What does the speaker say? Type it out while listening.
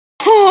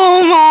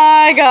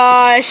my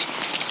gosh.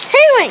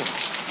 Tailing.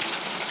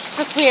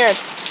 That's weird.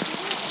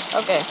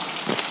 Okay.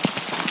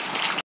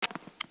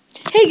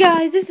 Hey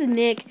guys, this is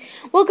Nick.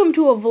 Welcome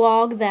to a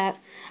vlog that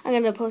I'm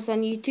going to post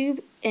on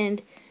YouTube,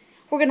 and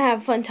we're going to have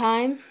a fun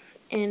time,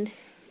 and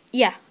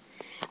yeah.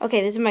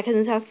 Okay, this is my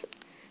cousin's house,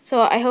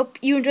 so I hope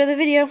you enjoy the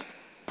video.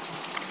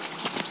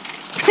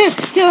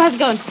 Yo, how's it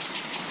going?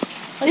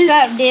 What's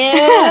up,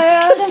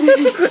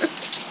 dude?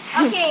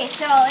 Okay,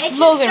 so it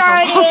just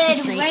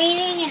started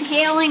raining and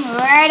hailing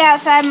right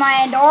outside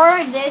my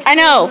door. This I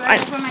know. Right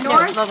outside my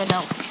door. No, Logan,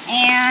 no.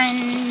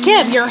 And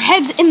Kim, your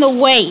head's in the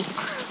way.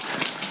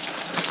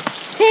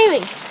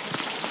 Tailing.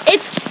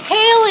 It's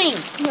hailing.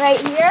 Right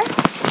here.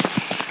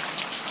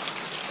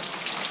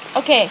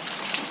 Okay.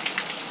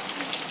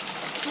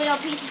 Little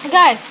pieces of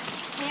Guys.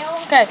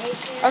 hail. Okay.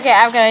 Right Okay,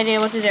 I've got an idea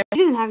what to do. He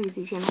doesn't have a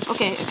YouTube channel.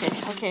 Okay.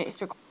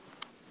 It's recording.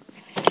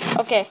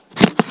 Okay.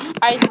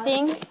 I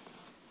think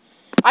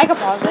I can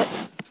pause it.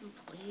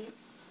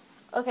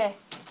 Okay.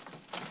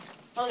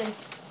 Logan.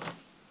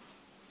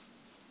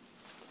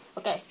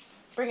 Okay.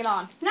 Bring it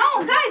on. No,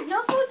 guys,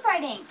 no sword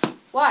fighting.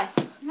 Why?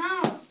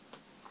 No.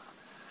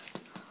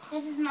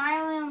 This is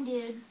my room,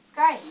 dude.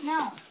 Guys,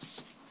 no.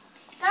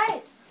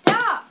 Guys,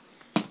 stop.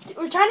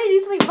 We're trying to do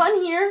something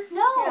fun here.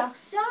 No, Yeah.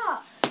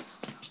 stop.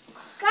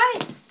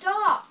 Guys,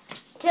 stop.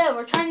 Okay,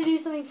 we're trying to do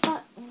something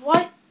fun.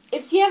 What?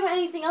 If you have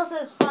anything else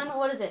that's fun,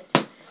 what is it?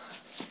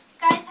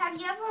 Guys, have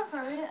you ever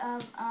heard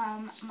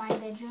of my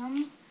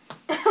bedroom?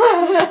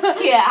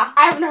 Yeah.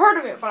 I haven't heard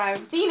of it, but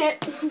I've seen it.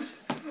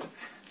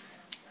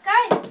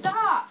 Guys,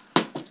 stop.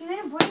 You're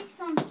gonna break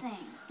something.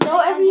 No,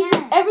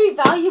 Again. every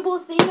valuable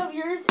thing of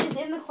yours is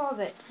in the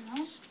closet.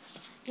 No.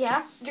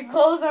 Yeah? Your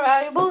clothes are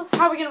valuable?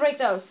 How are we gonna break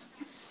those?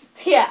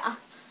 Yeah.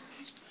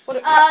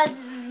 What,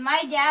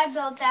 My dad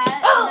built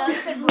that.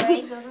 Those could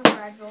break. Those are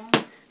fragile.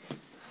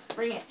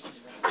 bring it.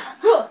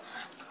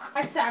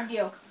 I stabbed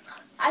you.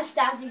 I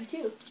stabbed you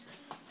too.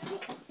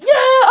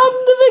 Yeah, I'm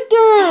the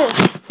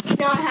victor!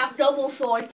 Now I have double swords.